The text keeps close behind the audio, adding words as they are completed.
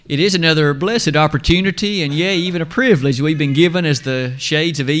It is another blessed opportunity, and yea, even a privilege we've been given as the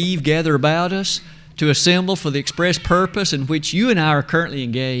shades of Eve gather about us to assemble for the express purpose in which you and I are currently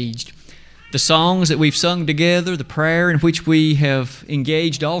engaged. The songs that we've sung together, the prayer in which we have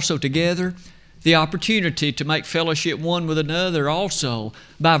engaged also together, the opportunity to make fellowship one with another also,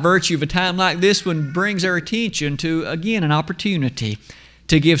 by virtue of a time like this one, brings our attention to, again, an opportunity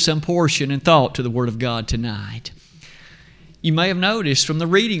to give some portion and thought to the Word of God tonight. You may have noticed from the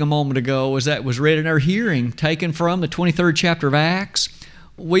reading a moment ago, as that was read in our hearing, taken from the 23rd chapter of Acts,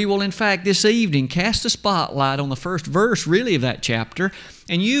 we will in fact this evening cast a spotlight on the first verse really of that chapter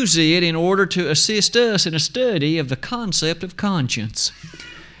and use it in order to assist us in a study of the concept of conscience.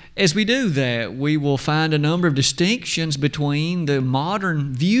 As we do that, we will find a number of distinctions between the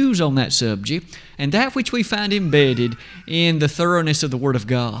modern views on that subject and that which we find embedded in the thoroughness of the Word of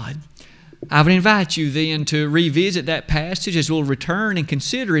God. I would invite you then to revisit that passage as we'll return and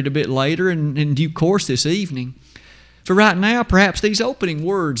consider it a bit later in due course this evening. For right now, perhaps these opening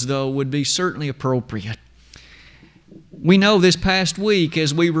words, though, would be certainly appropriate. We know this past week,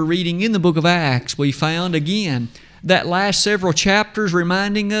 as we were reading in the book of Acts, we found again that last several chapters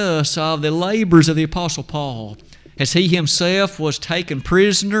reminding us of the labors of the Apostle Paul, as he himself was taken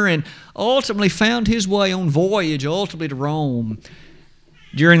prisoner and ultimately found his way on voyage ultimately to Rome.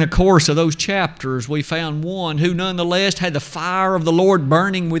 During the course of those chapters, we found one who nonetheless had the fire of the Lord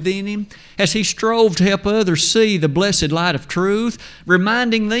burning within him as he strove to help others see the blessed light of truth,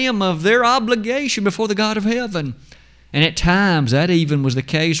 reminding them of their obligation before the God of heaven. And at times, that even was the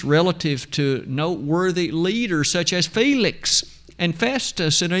case relative to noteworthy leaders such as Felix and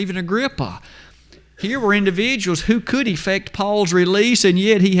Festus and even Agrippa. Here were individuals who could effect Paul's release, and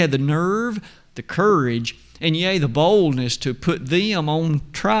yet he had the nerve, the courage, and yea, the boldness to put them on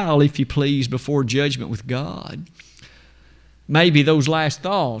trial, if you please, before judgment with God. Maybe those last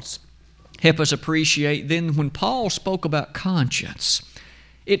thoughts help us appreciate then when Paul spoke about conscience,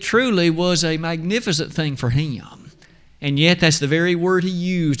 it truly was a magnificent thing for him. And yet that's the very word he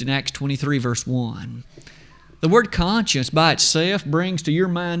used in Acts 23 verse 1. The word conscience by itself brings to your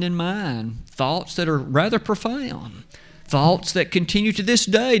mind and mine thoughts that are rather profound. Thoughts that continue to this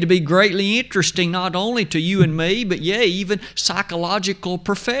day to be greatly interesting not only to you and me, but yea, even psychological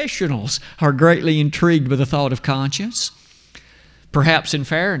professionals are greatly intrigued with the thought of conscience. Perhaps in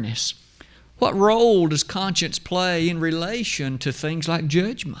fairness, what role does conscience play in relation to things like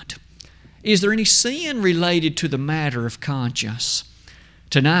judgment? Is there any sin related to the matter of conscience?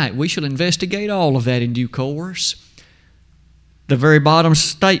 Tonight we shall investigate all of that in due course. The very bottom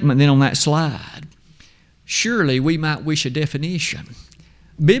statement then on that slide. Surely we might wish a definition.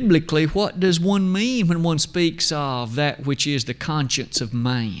 Biblically, what does one mean when one speaks of that which is the conscience of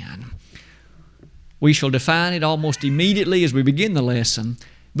man? We shall define it almost immediately as we begin the lesson,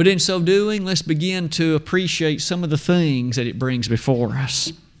 but in so doing, let's begin to appreciate some of the things that it brings before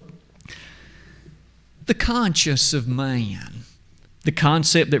us. The conscience of man, the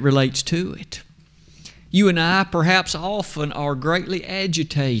concept that relates to it. You and I perhaps often are greatly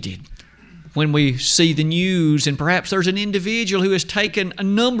agitated when we see the news, and perhaps there's an individual who has taken a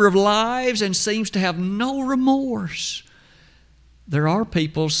number of lives and seems to have no remorse. There are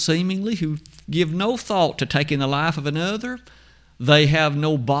people seemingly who give no thought to taking the life of another. They have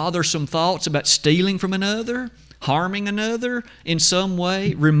no bothersome thoughts about stealing from another, harming another in some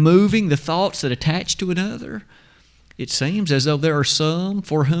way, removing the thoughts that attach to another. It seems as though there are some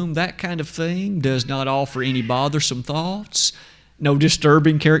for whom that kind of thing does not offer any bothersome thoughts, no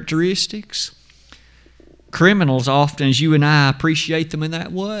disturbing characteristics. Criminals often, as you and I, appreciate them in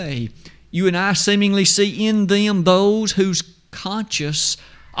that way. You and I seemingly see in them those whose conscience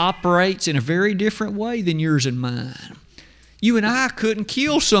operates in a very different way than yours and mine. You and I couldn't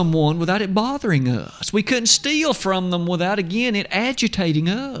kill someone without it bothering us. We couldn't steal from them without, again, it agitating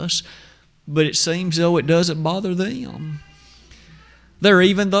us. But it seems though it doesn't bother them. There are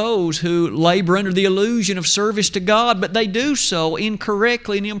even those who labor under the illusion of service to God, but they do so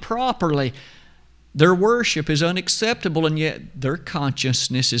incorrectly and improperly. Their worship is unacceptable, and yet their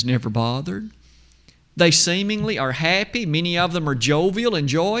consciousness is never bothered. They seemingly are happy. Many of them are jovial and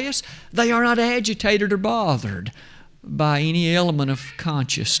joyous. They are not agitated or bothered by any element of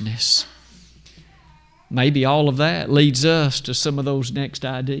consciousness. Maybe all of that leads us to some of those next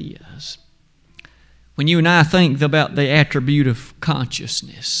ideas. When you and I think about the attribute of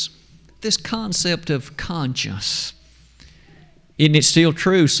consciousness, this concept of conscience, isn't it still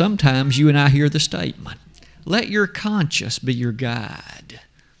true? Sometimes you and I hear the statement, let your conscience be your guide.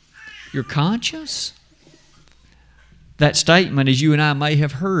 Your conscience? That statement, as you and I may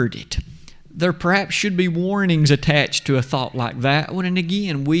have heard it, There perhaps should be warnings attached to a thought like that one, and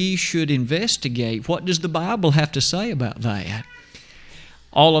again, we should investigate what does the Bible have to say about that.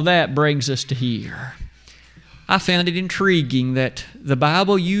 All of that brings us to here. I found it intriguing that the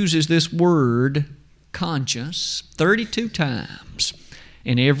Bible uses this word conscience 32 times,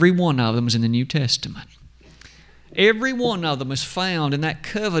 and every one of them is in the New Testament. Every one of them is found in that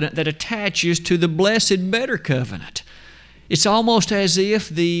covenant that attaches to the blessed better covenant. It's almost as if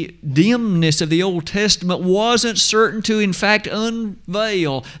the dimness of the Old Testament wasn't certain to, in fact,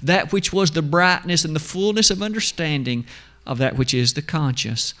 unveil that which was the brightness and the fullness of understanding of that which is the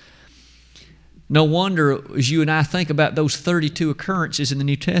conscience. No wonder, as you and I think about those 32 occurrences in the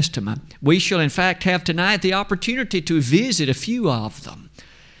New Testament, we shall in fact have tonight the opportunity to visit a few of them.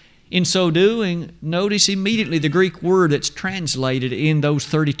 In so doing, notice immediately the Greek word that's translated in those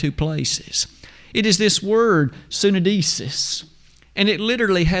 32 places. It is this word, synodesis, and it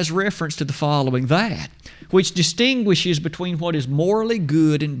literally has reference to the following, that which distinguishes between what is morally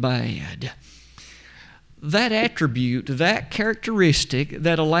good and bad. That attribute, that characteristic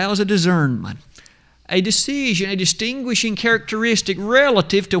that allows a discernment, a decision, a distinguishing characteristic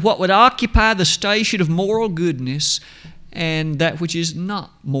relative to what would occupy the station of moral goodness and that which is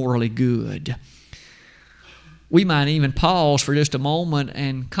not morally good. We might even pause for just a moment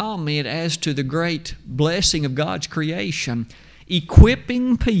and comment as to the great blessing of God's creation,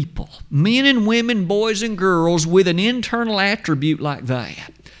 equipping people, men and women, boys and girls, with an internal attribute like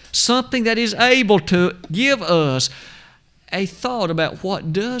that. Something that is able to give us a thought about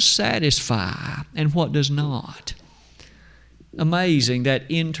what does satisfy and what does not. Amazing, that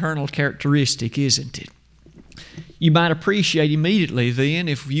internal characteristic, isn't it? You might appreciate immediately then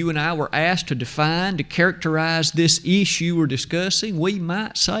if you and I were asked to define, to characterize this issue we're discussing, we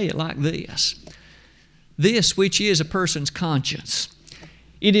might say it like this. This which is a person's conscience.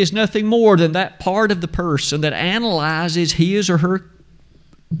 It is nothing more than that part of the person that analyzes his or her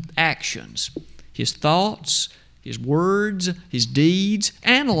actions, his thoughts, his words, his deeds,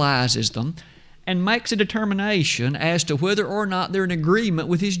 analyzes them, and makes a determination as to whether or not they're in agreement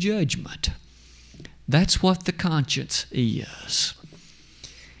with his judgment. That's what the conscience is.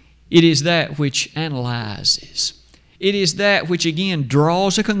 It is that which analyzes. It is that which, again,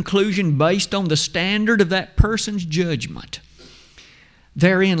 draws a conclusion based on the standard of that person's judgment.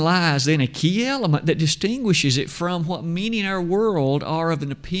 Therein lies then a key element that distinguishes it from what many in our world are of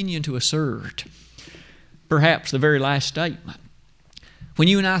an opinion to assert. Perhaps the very last statement. When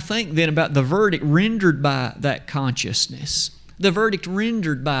you and I think then about the verdict rendered by that consciousness, the verdict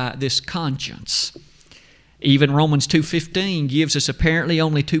rendered by this conscience, even Romans 2:15 gives us apparently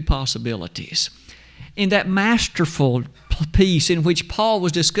only two possibilities. In that masterful piece in which Paul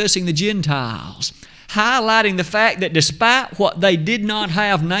was discussing the Gentiles, highlighting the fact that despite what they did not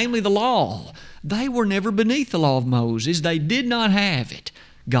have, namely the law, they were never beneath the law of Moses. They did not have it.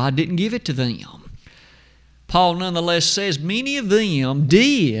 God didn't give it to them. Paul nonetheless says many of them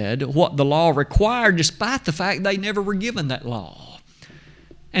did what the law required despite the fact they never were given that law.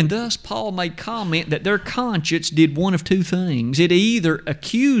 And thus Paul made comment that their conscience did one of two things. It either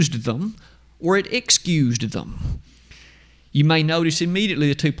accused them or it excused them. You may notice immediately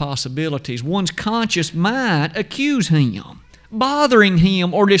the two possibilities. One's conscience might accuse him, bothering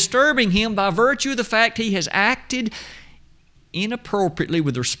him or disturbing him by virtue of the fact he has acted inappropriately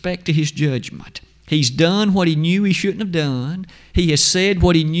with respect to his judgment. He's done what he knew he shouldn't have done. He has said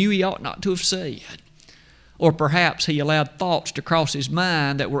what he knew he ought not to have said. Or perhaps he allowed thoughts to cross his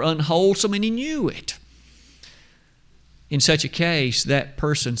mind that were unwholesome and he knew it. In such a case, that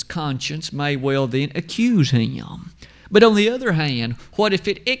person's conscience may well then accuse him. But on the other hand, what if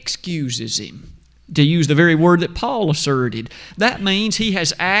it excuses him? To use the very word that Paul asserted, that means he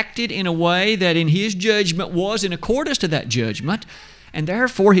has acted in a way that in his judgment was in accordance to that judgment, and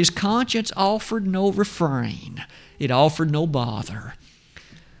therefore his conscience offered no refrain. It offered no bother.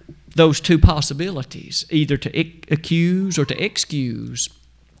 Those two possibilities, either to accuse or to excuse,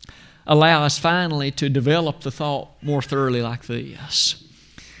 allow us finally to develop the thought more thoroughly like this.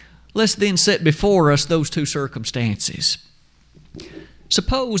 Let's then set before us those two circumstances.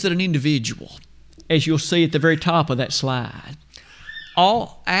 Suppose that an individual, as you'll see at the very top of that slide,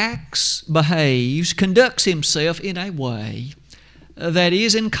 all acts, behaves, conducts himself in a way that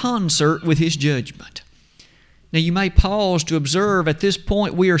is in concert with his judgment. Now you may pause to observe at this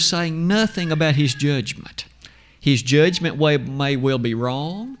point we are saying nothing about his judgment. His judgment may well be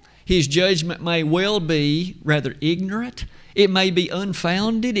wrong. His judgment may well be rather ignorant. It may be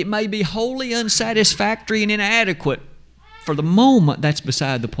unfounded. It may be wholly unsatisfactory and inadequate. For the moment, that's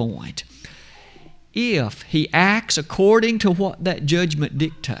beside the point. If he acts according to what that judgment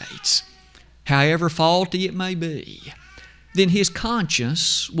dictates, however faulty it may be, then his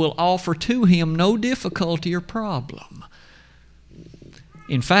conscience will offer to him no difficulty or problem.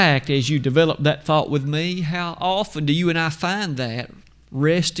 In fact, as you develop that thought with me, how often do you and I find that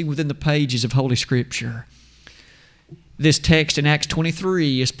resting within the pages of Holy Scripture? This text in Acts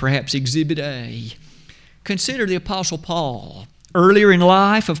 23 is perhaps Exhibit A. Consider the Apostle Paul. Earlier in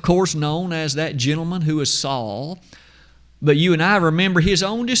life, of course, known as that gentleman who is Saul. But you and I remember his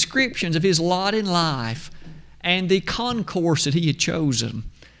own descriptions of his lot in life and the concourse that he had chosen.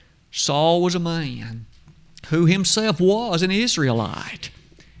 Saul was a man who himself was an Israelite.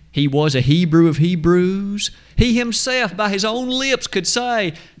 He was a Hebrew of Hebrews. He himself, by his own lips, could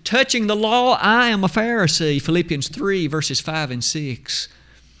say, touching the law, I am a Pharisee, Philippians 3, verses 5 and 6.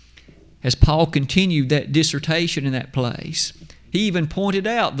 As Paul continued that dissertation in that place, he even pointed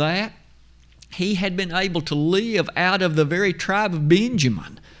out that he had been able to live out of the very tribe of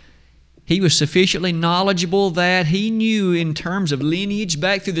Benjamin. He was sufficiently knowledgeable that he knew in terms of lineage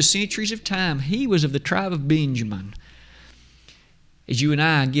back through the centuries of time, he was of the tribe of Benjamin. As you and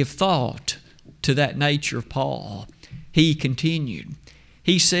I give thought to that nature of Paul, he continued.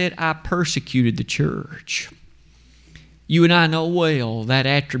 He said, I persecuted the church. You and I know well that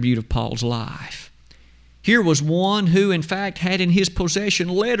attribute of Paul's life. Here was one who, in fact, had in his possession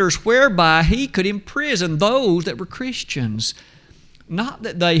letters whereby he could imprison those that were Christians. Not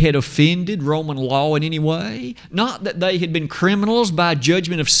that they had offended Roman law in any way, not that they had been criminals by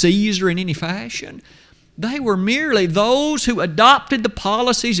judgment of Caesar in any fashion. They were merely those who adopted the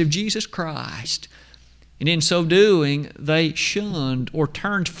policies of Jesus Christ. And in so doing, they shunned or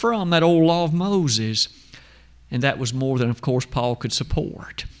turned from that old law of Moses. And that was more than, of course, Paul could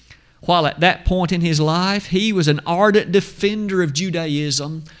support. While at that point in his life, he was an ardent defender of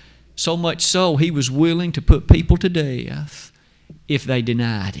Judaism, so much so he was willing to put people to death if they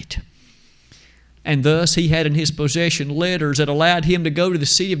denied it. And thus he had in his possession letters that allowed him to go to the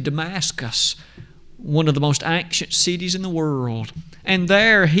city of Damascus, one of the most ancient cities in the world. And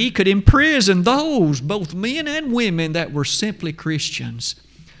there he could imprison those, both men and women, that were simply Christians.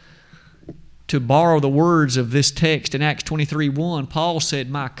 To borrow the words of this text in Acts 23:1, Paul said,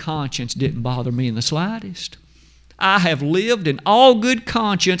 my conscience didn't bother me in the slightest. I have lived in all good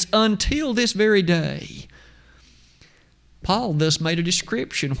conscience until this very day. Paul thus made a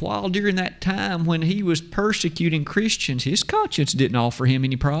description while during that time when he was persecuting Christians, his conscience didn't offer him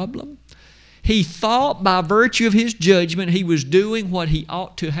any problem. He thought by virtue of his judgment he was doing what he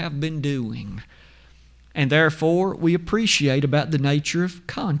ought to have been doing. And therefore we appreciate about the nature of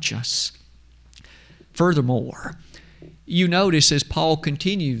conscience. Furthermore, you notice as Paul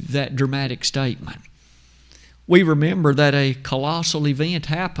continued that dramatic statement, we remember that a colossal event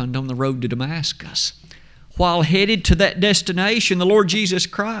happened on the road to Damascus. While headed to that destination, the Lord Jesus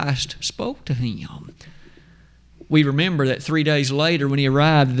Christ spoke to him. We remember that 3 days later when he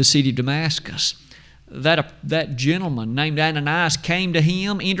arrived at the city of Damascus, that gentleman named Ananias came to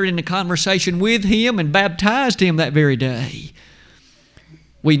him, entered into conversation with him, and baptized him that very day.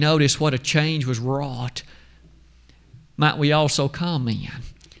 We notice what a change was wrought. Might we also comment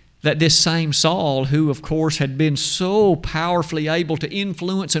that this same Saul, who of course had been so powerfully able to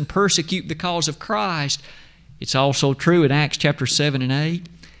influence and persecute the cause of Christ, it's also true in Acts chapter 7 and 8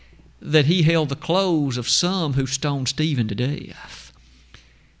 that he held the clothes of some who stoned Stephen to death.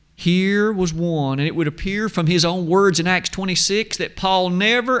 Here was one, and it would appear from his own words in Acts 26 that Paul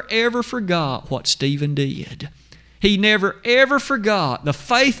never ever forgot what Stephen did. He never ever forgot the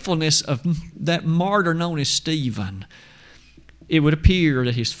faithfulness of that martyr known as Stephen. It would appear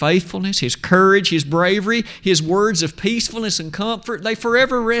that his faithfulness, his courage, his bravery, his words of peacefulness and comfort, they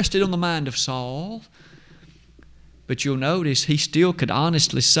forever rested on the mind of Saul. But you'll notice he still could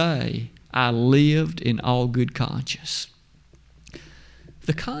honestly say, I lived in all good conscience.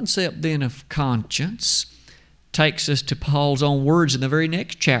 The concept then of conscience takes us to Paul's own words in the very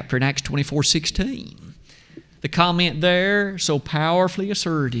next chapter in Acts 24:16. The comment there so powerfully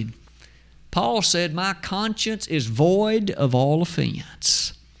asserted. Paul said, my conscience is void of all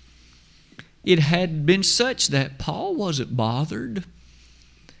offense. It had been such that Paul wasn't bothered.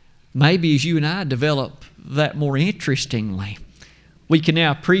 Maybe as you and I develop that more interestingly, we can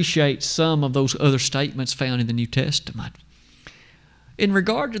now appreciate some of those other statements found in the New Testament. In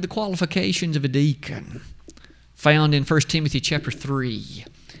regard to the qualifications of a deacon, found in 1 Timothy chapter 3,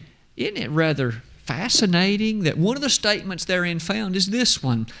 isn't it rather fascinating that one of the statements therein found is this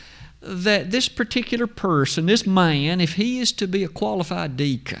one, that this particular person, this man, if he is to be a qualified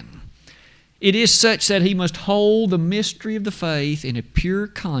deacon, it is such that he must hold the mystery of the faith in a pure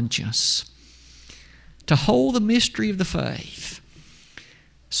conscience. To hold the mystery of the faith.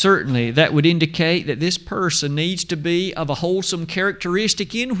 Certainly, that would indicate that this person needs to be of a wholesome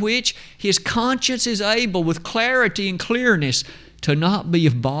characteristic in which his conscience is able, with clarity and clearness, to not be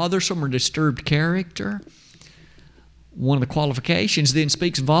of bothersome or disturbed character. One of the qualifications then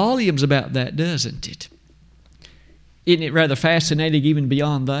speaks volumes about that, doesn't it? Isn't it rather fascinating even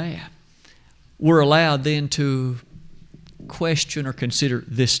beyond that? We're allowed then to question or consider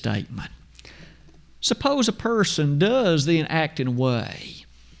this statement. Suppose a person does then act in a way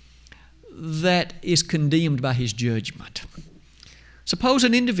that is condemned by his judgment. Suppose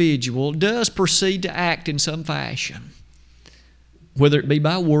an individual does proceed to act in some fashion, whether it be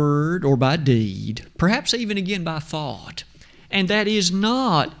by word or by deed, perhaps even again by thought, and that is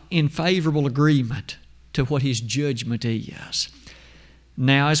not in favorable agreement to what his judgment is.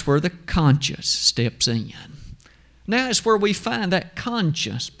 Now is where the conscience steps in. Now is where we find that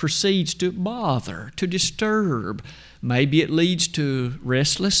conscience proceeds to bother, to disturb. Maybe it leads to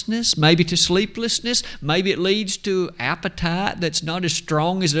restlessness, maybe to sleeplessness, maybe it leads to appetite that's not as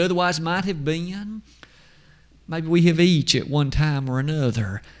strong as it otherwise might have been. Maybe we have each at one time or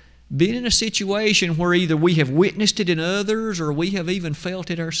another been in a situation where either we have witnessed it in others or we have even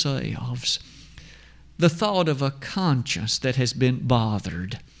felt it ourselves. The thought of a conscience that has been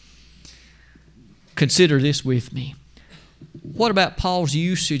bothered. Consider this with me. What about Paul's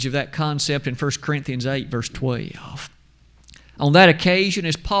usage of that concept in 1 Corinthians 8, verse 12? On that occasion,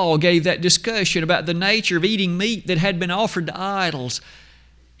 as Paul gave that discussion about the nature of eating meat that had been offered to idols,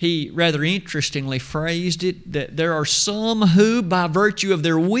 he rather interestingly phrased it that there are some who, by virtue of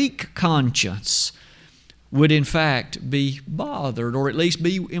their weak conscience, would in fact be bothered or at least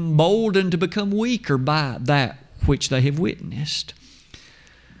be emboldened to become weaker by that which they have witnessed.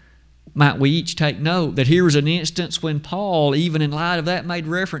 Might we each take note that here was an instance when Paul, even in light of that, made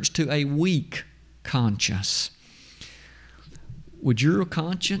reference to a weak conscience. Would your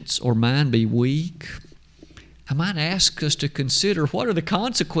conscience or mine be weak? I might ask us to consider what are the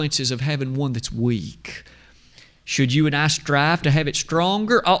consequences of having one that's weak. Should you and I strive to have it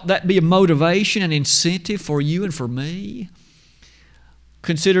stronger? Ought that be a motivation, an incentive for you and for me?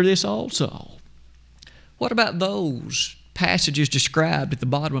 Consider this also. What about those passages described at the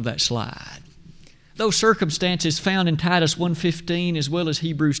bottom of that slide? Those circumstances found in Titus 1:15 as well as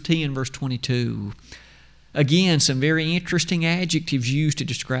Hebrews 10, verse 22. Again, some very interesting adjectives used to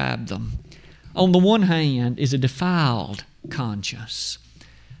describe them. On the one hand is a defiled conscience.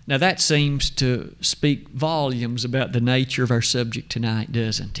 Now that seems to speak volumes about the nature of our subject tonight,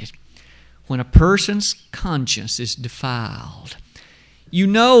 doesn't it? When a person's conscience is defiled, you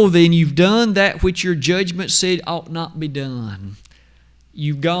know then you've done that which your judgment said ought not be done.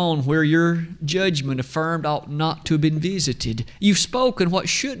 You've gone where your judgment affirmed ought not to have been visited. You've spoken what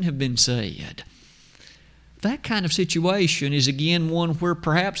shouldn't have been said. That kind of situation is again one where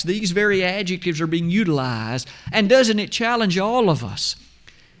perhaps these very adjectives are being utilized. And doesn't it challenge all of us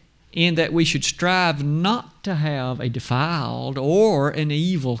in that we should strive not to have a defiled or an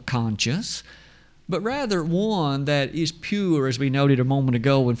evil conscience, but rather one that is pure, as we noted a moment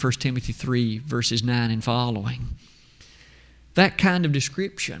ago in 1 Timothy 3, verses 9 and following. That kind of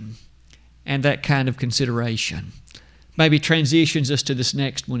description and that kind of consideration maybe transitions us to this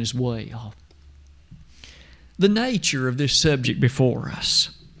next one as well. The nature of this subject before us.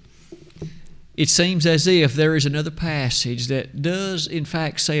 It seems as if there is another passage that does in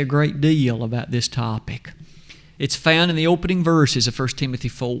fact say a great deal about this topic. It's found in the opening verses of 1 Timothy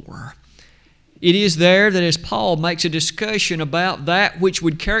 4. It is there that as Paul makes a discussion about that which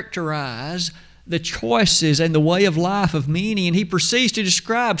would characterize the choices and the way of life of many, and he proceeds to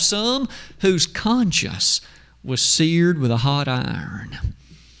describe some whose conscience was seared with a hot iron.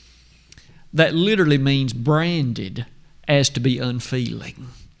 That literally means branded as to be unfeeling.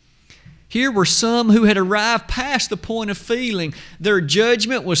 Here were some who had arrived past the point of feeling. Their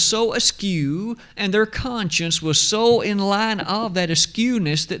judgment was so askew and their conscience was so in line of that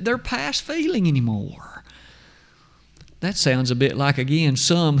askewness that they're past feeling anymore. That sounds a bit like, again,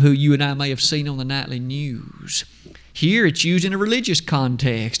 some who you and I may have seen on the nightly news. Here it's used in a religious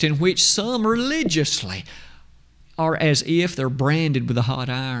context in which some religiously are as if they're branded with a hot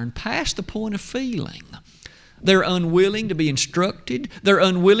iron, past the point of feeling. They're unwilling to be instructed. They're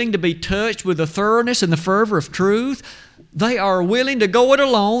unwilling to be touched with the thoroughness and the fervor of truth. They are willing to go it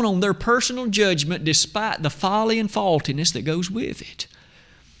alone on their personal judgment despite the folly and faultiness that goes with it.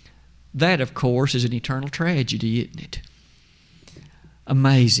 That, of course, is an eternal tragedy, isn't it?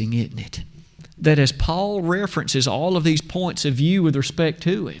 Amazing, isn't it? That as Paul references all of these points of view with respect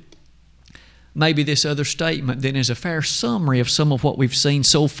to it, maybe this other statement then is a fair summary of some of what we've seen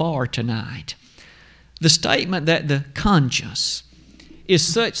so far tonight. The statement that the conscience is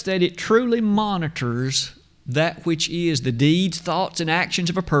such that it truly monitors that which is the deeds, thoughts, and actions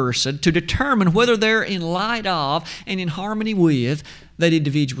of a person to determine whether they're in light of and in harmony with that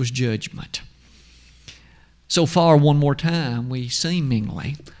individual's judgment. So far, one more time, we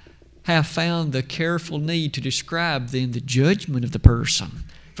seemingly have found the careful need to describe then the judgment of the person.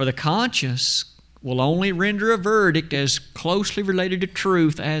 For the conscience will only render a verdict as closely related to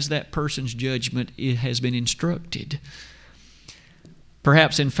truth as that person's judgment has been instructed.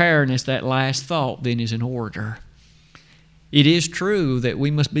 Perhaps in fairness, that last thought then is in order. It is true that we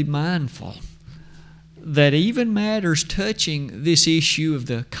must be mindful that even matters touching this issue of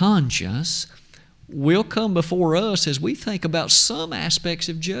the conscience will come before us as we think about some aspects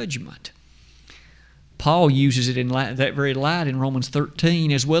of judgment. Paul uses it in that very light in Romans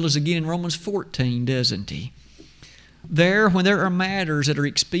 13 as well as again in Romans 14, doesn't he? When there are matters that are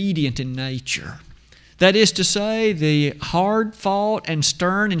expedient in nature, that is to say, the hard-fought and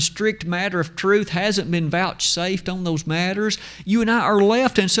stern and strict matter of truth hasn't been vouchsafed on those matters, you and I are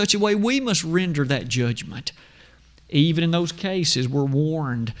left in such a way we must render that judgment. Even in those cases, we're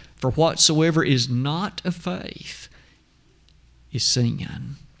warned, for whatsoever is not of faith is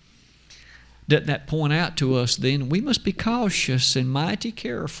sin. Doesn't that point out to us then, we must be cautious and mighty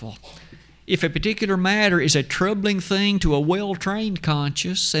careful. If a particular matter is a troubling thing to a well-trained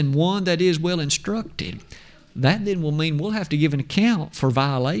conscience and one that is well instructed, that then will mean we'll have to give an account for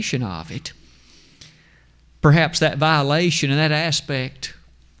violation of it. Perhaps that violation and that aspect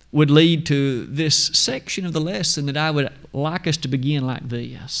would lead to this section of the lesson that I would like us to begin like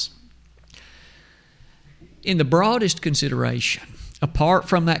this. In the broadest consideration, apart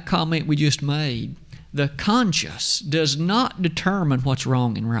from that comment we just made, the conscience does not determine what's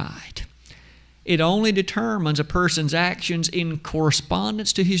wrong and right. It only determines a person's actions in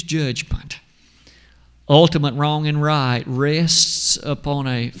correspondence to his judgment. Ultimate wrong and right rests upon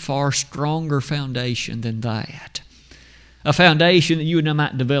a far stronger foundation than that. A foundation that you and I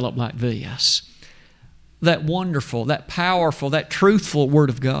might develop like this. That wonderful, that powerful, that truthful Word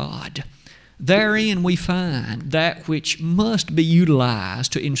of God. Therein we find that which must be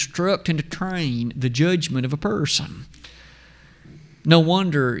utilized to instruct and to train the judgment of a person. No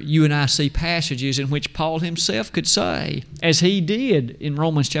wonder you and I see passages in which Paul himself could say, as he did in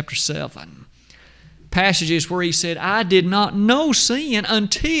Romans chapter 7, passages where he said, I did not know sin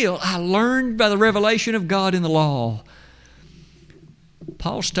until I learned by the revelation of God in the law.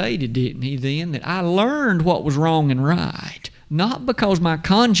 Paul stated, didn't he then, that I learned what was wrong and right, not because my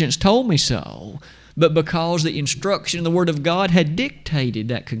conscience told me so, but because the instruction of the Word of God had dictated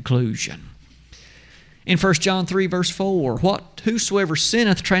that conclusion. In 1 John 3 verse 4, whosoever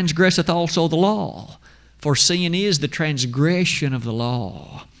sinneth transgresseth also the law, for sin is the transgression of the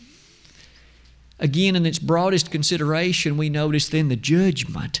law. Again, in its broadest consideration, we notice then the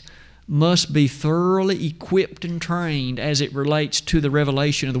judgment must be thoroughly equipped and trained as it relates to the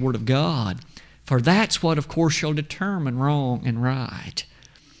revelation of the Word of God, for that's what, of course, shall determine wrong and right.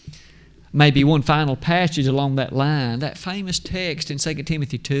 Maybe one final passage along that line, that famous text in 2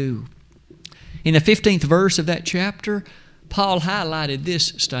 Timothy 2. In the 15th verse of that chapter, Paul highlighted this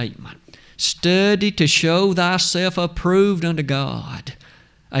statement, Study to show thyself approved unto God,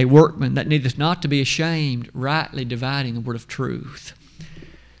 a workman that needeth not to be ashamed, rightly dividing the word of truth.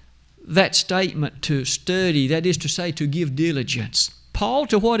 That statement, to study, that is to say, to give diligence. Paul,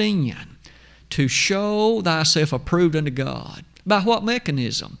 to what end? To show thyself approved unto God. By what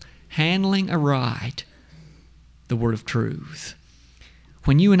mechanism? Handling aright the word of truth.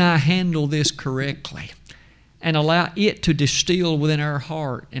 When you and I handle this correctly and allow it to distill within our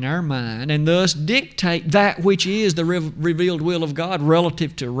heart and our mind and thus dictate that which is the revealed will of God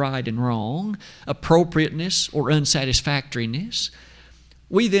relative to right and wrong, appropriateness or unsatisfactoriness,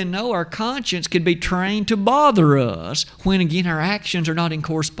 we then know our conscience can be trained to bother us when again our actions are not in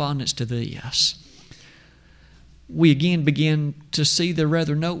correspondence to this. We again begin to see the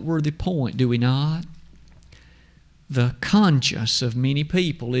rather noteworthy point, do we not? The conscience of many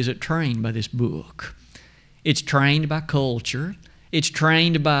people isn't trained by this book. It's trained by culture. It's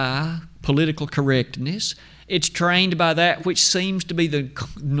trained by political correctness. It's trained by that which seems to be the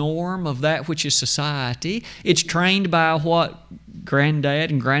norm of that which is society. It's trained by what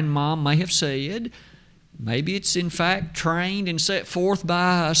granddad and grandmom may have said. Maybe it's in fact trained and set forth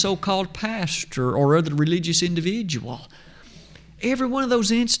by a so-called pastor or other religious individual. Every one of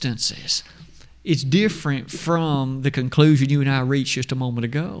those instances, it's different from the conclusion you and I reached just a moment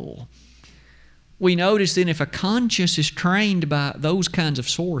ago. We notice then if a conscience is trained by those kinds of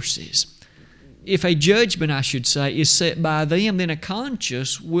sources, if a judgment, I should say, is set by them, then a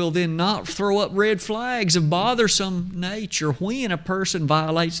conscience will then not throw up red flags of bothersome nature when a person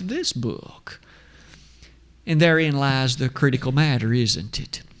violates this book. And therein lies the critical matter, isn't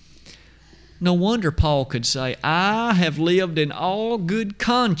it? No wonder Paul could say, I have lived in all good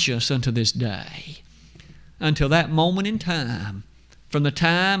conscience unto this day. Until that moment in time, from the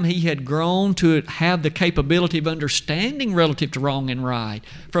time he had grown to have the capability of understanding relative to wrong and right,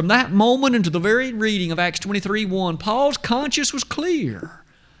 from that moment into the very reading of Acts 23:1, Paul's conscience was clear.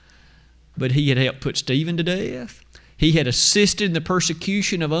 But he had helped put Stephen to death. He had assisted in the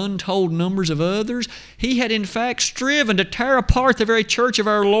persecution of untold numbers of others. He had in fact striven to tear apart the very church of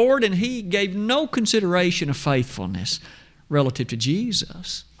our Lord, and he gave no consideration of faithfulness relative to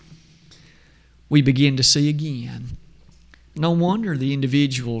Jesus. We begin to see again. No wonder the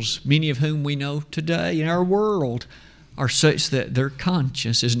individuals, many of whom we know today in our world, are such that their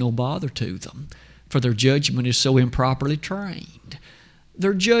conscience is no bother to them, for their judgment is so improperly trained.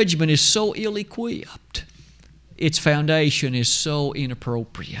 Their judgment is so ill-equipped. Its foundation is so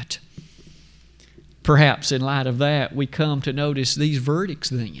inappropriate. Perhaps in light of that, we come to notice these verdicts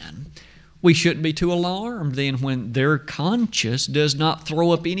then. We shouldn't be too alarmed then when their conscience does not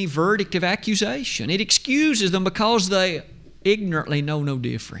throw up any verdict of accusation. It excuses them because they ignorantly know no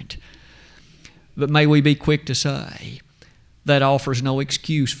different. But may we be quick to say, that offers no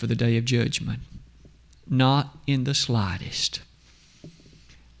excuse for the day of judgment. Not in the slightest.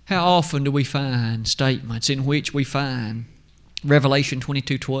 How often do we find statements in which we find Revelation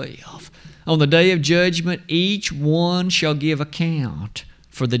 22:12, on the day of judgment each one shall give account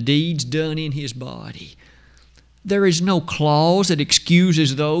for the deeds done in his body. There is no clause that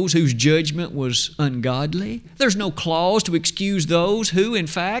excuses those whose judgment was ungodly. There's no clause to excuse those who, in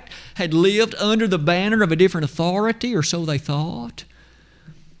fact, had lived under the banner of a different authority, or so they thought.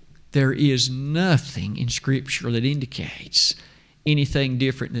 There is nothing in Scripture that indicates anything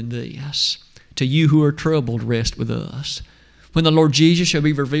different than this. To you who are troubled, rest with us. When the Lord Jesus shall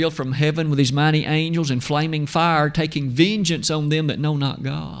be revealed from heaven with his mighty angels in flaming fire, taking vengeance on them that know not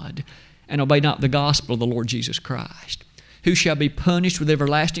God, and obey not the gospel of the Lord Jesus Christ, who shall be punished with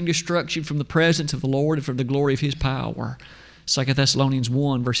everlasting destruction from the presence of the Lord and from the glory of his power. 2 Thessalonians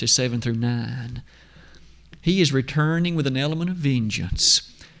 1, verses 7 through 9. He is returning with an element of vengeance,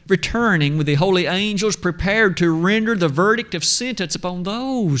 returning with the holy angels prepared to render the verdict of sentence upon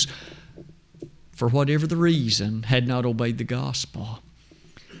those, for whatever the reason, had not obeyed the gospel.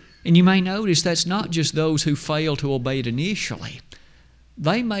 And you may notice that's not just those who failed to obey it initially.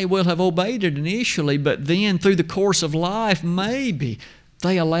 They may well have obeyed it initially, but then through the course of life, maybe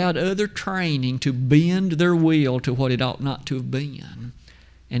they allowed other training to bend their will to what it ought not to have been.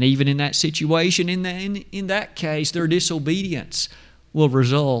 And even in that situation, in that case, their disobedience will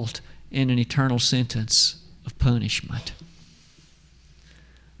result in an eternal sentence of punishment.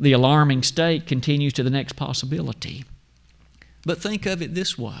 The alarming state continues to the next possibility. But think of it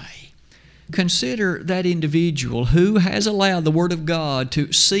this way. Consider that individual who has allowed the Word of God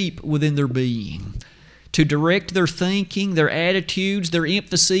to seep within their being, to direct their thinking, their attitudes, their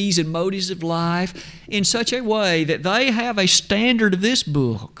emphases and motives of life in such a way that they have a standard of this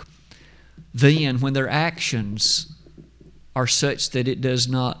book. Then, when their actions are such that it does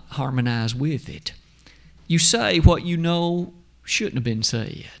not harmonize with it, you say what you know shouldn't have been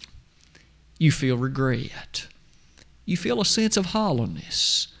said. You feel regret. You feel a sense of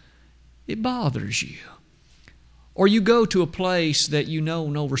hollowness. It bothers you. Or you go to a place that you know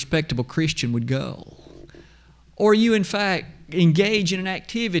no respectable Christian would go. Or you, in fact, engage in an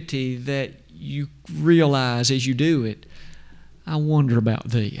activity that you realize as you do it, I wonder about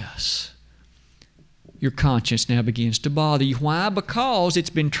this. Your conscience now begins to bother you. Why? Because it's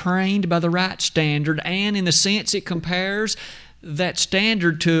been trained by the right standard, and in the sense it compares that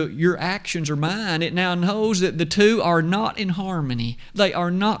standard to your actions or mine, it now knows that the two are not in harmony. They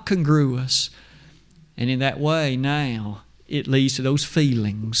are not congruous. And in that way, now, it leads to those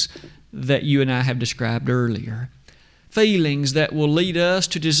feelings that you and I have described earlier. Feelings that will lead us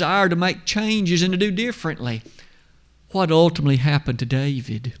to desire to make changes and to do differently. What ultimately happened to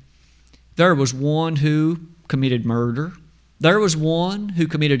David? There was one who committed murder. There was one who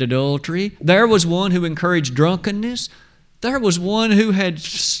committed adultery. There was one who encouraged drunkenness. There was one who had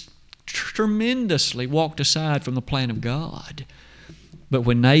tremendously walked aside from the plan of God. But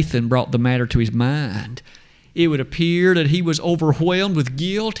when Nathan brought the matter to his mind, it would appear that he was overwhelmed with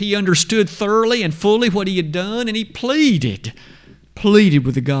guilt. He understood thoroughly and fully what he had done, and he pleaded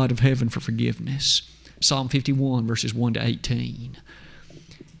with the God of heaven for forgiveness. Psalm 51, verses 1 to 18.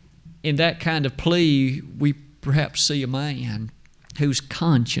 In that kind of plea, we perhaps see a man whose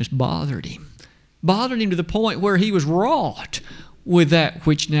conscience bothered him. bothered him to the point where he was wrought with that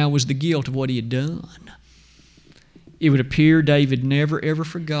which now was the guilt of what he had done. It would appear David never ever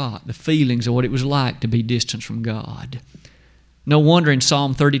forgot the feelings of what it was like to be distant from God. No wonder in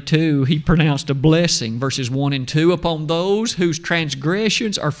Psalm 32 he pronounced a blessing, verses 1 and 2, upon those whose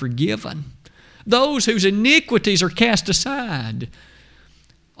transgressions are forgiven, those whose iniquities are cast aside.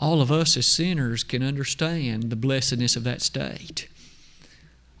 All of us as sinners can understand the blessedness of that state.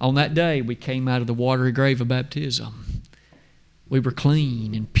 On that day we came out of the watery grave of baptism. We were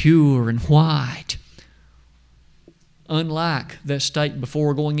clean and pure and white. Unlike that state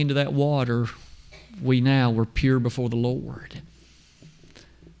before going into that water, we now were pure before the Lord.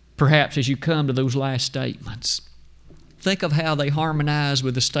 Perhaps as you come to those last statements, think of how they harmonize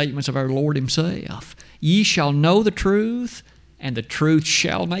with the statements of our Lord Himself. Ye shall know the truth, and the truth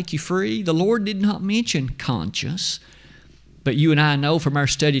shall make you free. The Lord did not mention conscience, but you and I know from our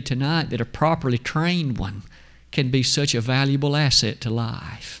study tonight that a properly trained one can be such a valuable asset to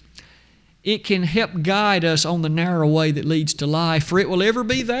life. It can help guide us on the narrow way that leads to life, for it will ever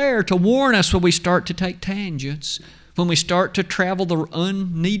be there to warn us when we start to take tangents, when we start to travel the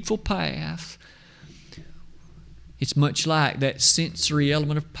unneedful path. It's much like that sensory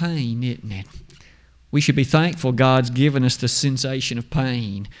element of pain, isn't it? We should be thankful God's given us the sensation of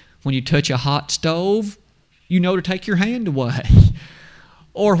pain. When you touch a hot stove, you know to take your hand away.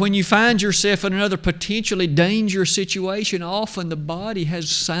 Or when you find yourself in another potentially dangerous situation, often the body has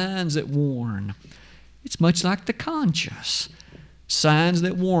signs that warn. It's much like the conscience. Signs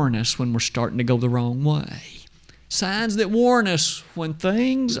that warn us when we're starting to go the wrong way. Signs that warn us when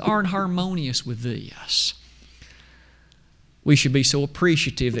things aren't harmonious with us. We should be so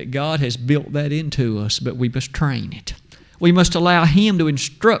appreciative that God has built that into us, but we must train it. We must allow Him to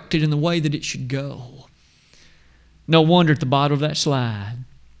instruct it in the way that it should go. No wonder at the bottom of that slide,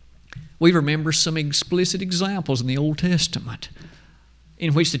 we remember some explicit examples in the Old Testament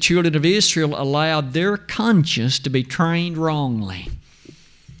in which the children of Israel allowed their conscience to be trained wrongly.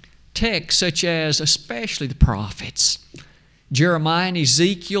 Texts such as especially the prophets. Jeremiah and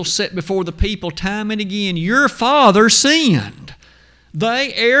Ezekiel set before the people time and again, your father sinned.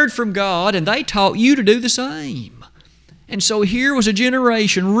 They erred from God and they taught you to do the same. And so here was a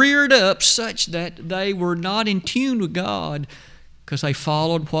generation reared up such that they were not in tune with God because they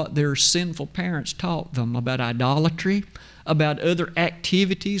followed what their sinful parents taught them about idolatry, about other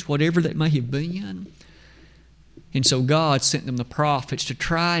activities, whatever that may have been. And so God sent them the prophets to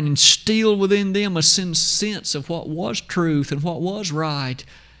try and instill within them a sense of what was truth and what was right.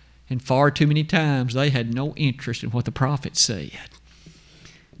 And far too many times they had no interest in what the prophets said.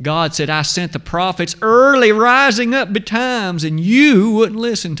 God said, I sent the prophets early rising up betimes, and you wouldn't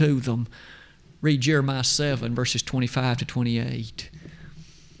listen to them. Read Jeremiah 7, verses 25 to 28.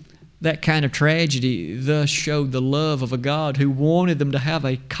 That kind of tragedy thus showed the love of a God who wanted them to have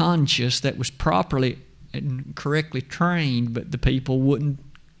a conscience that was properly and correctly trained, but the people wouldn't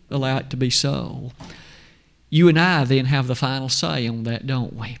allow it to be so. You and I then have the final say on that,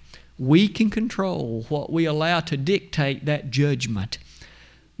 don't we? We can control what we allow to dictate that judgment.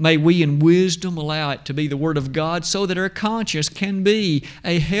 May we in wisdom allow it to be the Word of God so that our conscience can be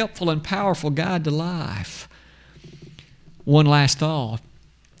a helpful and powerful guide to life. One last thought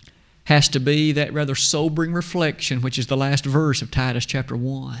has to be that rather sobering reflection, which is the last verse of Titus chapter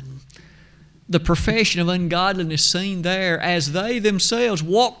 1. The profession of ungodliness seen there as they themselves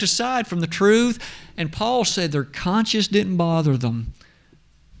walked aside from the truth, and Paul said their conscience didn't bother them.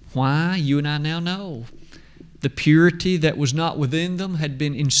 Why? You and I now know. The purity that was not within them had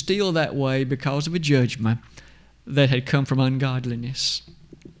been instilled that way because of a judgment that had come from ungodliness.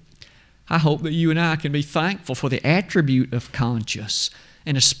 I hope that you and I can be thankful for the attribute of conscience,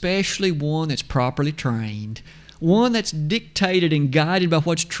 and especially one that's properly trained, one that's dictated and guided by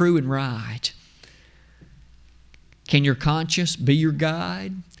what's true and right. Can your conscience be your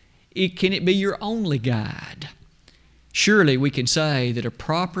guide? Can it be your only guide? Surely we can say that a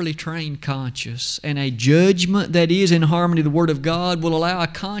properly trained conscience and a judgment that is in harmony with the Word of God will allow a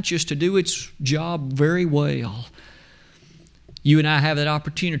conscience to do its job very well. You and I have that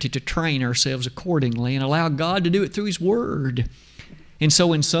opportunity to train ourselves accordingly and allow God to do it through His Word. And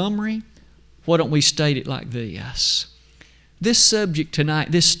so in summary, why don't we state it like this? This subject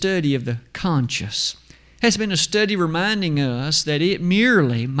tonight, this study of the conscience, has been a study reminding us that it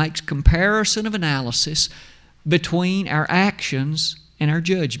merely makes comparison of analysis between our actions and our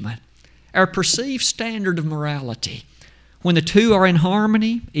judgment, our perceived standard of morality. When the two are in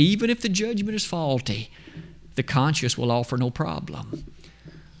harmony, even if the judgment is faulty, the conscience will offer no problem.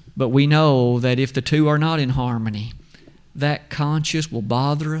 But we know that if the two are not in harmony, that conscience will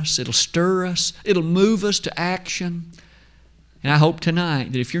bother us. It'll stir us. It'll move us to action. And I hope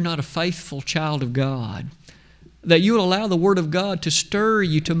tonight that if you're not a faithful child of God, that you'll allow the Word of God to stir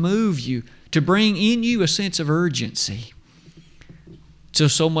you, to move you, to bring in you a sense of urgency.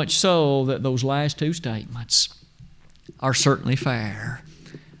 So much so that those last two statements are certainly fair.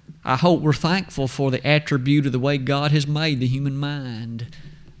 I hope we're thankful for the attribute of the way God has made the human mind.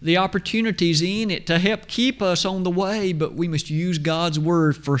 The opportunities in it to help keep us on the way, but we must use God's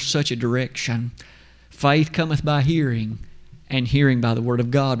Word for such a direction. Faith cometh by hearing, and hearing by the Word of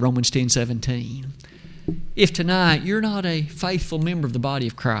God, Romans 10:17. If tonight you're not a faithful member of the body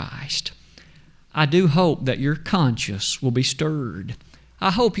of Christ, I do hope that your conscience will be stirred. I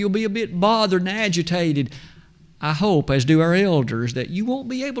hope you'll be a bit bothered and agitated. I hope, as do our elders, that you won't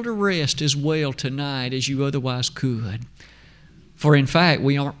be able to rest as well tonight as you otherwise could. For in fact,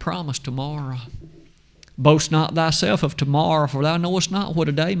 we aren't promised tomorrow. Boast not thyself of tomorrow, for thou knowest not what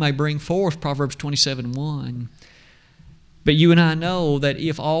a day may bring forth, Proverbs 27:1. But you and I know that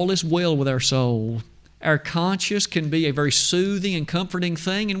if all is well with our soul, our conscience can be a very soothing and comforting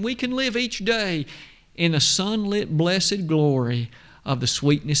thing, and we can live each day in the sunlit, blessed glory of the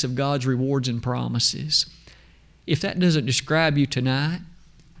sweetness of God's rewards and promises. If that doesn't describe you tonight,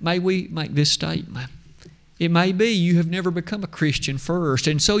 may we make this statement. It may be you have never become a Christian first,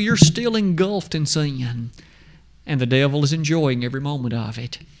 and so you're still engulfed in sin, and the devil is enjoying every moment of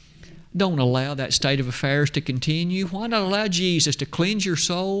it. Don't allow that state of affairs to continue. Why not allow Jesus to cleanse your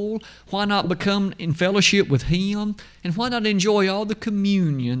soul? Why not become in fellowship with Him? And why not enjoy all the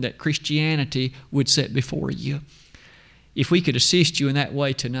communion that Christianity would set before you? If we could assist you in that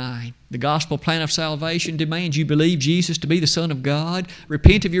way tonight, the gospel plan of salvation demands you believe Jesus to be the Son of God,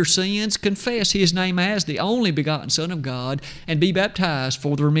 repent of your sins, confess His name as the only begotten Son of God, and be baptized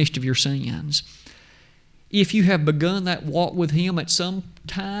for the remission of your sins. If you have begun that walk with Him at some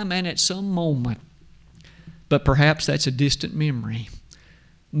time and at some moment, but perhaps that's a distant memory,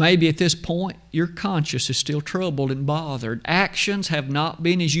 maybe at this point your conscience is still troubled and bothered. Actions have not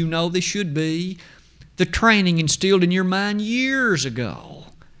been as you know they should be. The training instilled in your mind years ago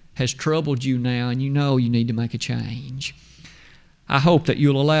has troubled you now, and you know you need to make a change. I hope that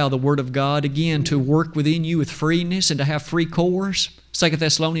you'll allow the Word of God again to work within you with freeness and to have free course. 2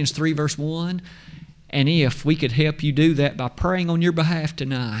 Thessalonians 3 verse 1. And if we could help you do that by praying on your behalf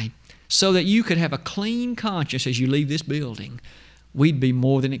tonight so that you could have a clean conscience as you leave this building, we'd be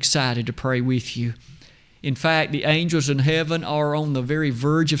more than excited to pray with you. In fact, the angels in heaven are on the very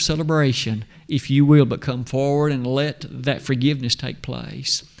verge of celebration if you will but come forward and let that forgiveness take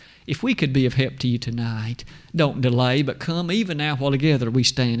place. If we could be of help to you tonight, don't delay, but come even now while together we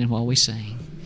stand and while we sing.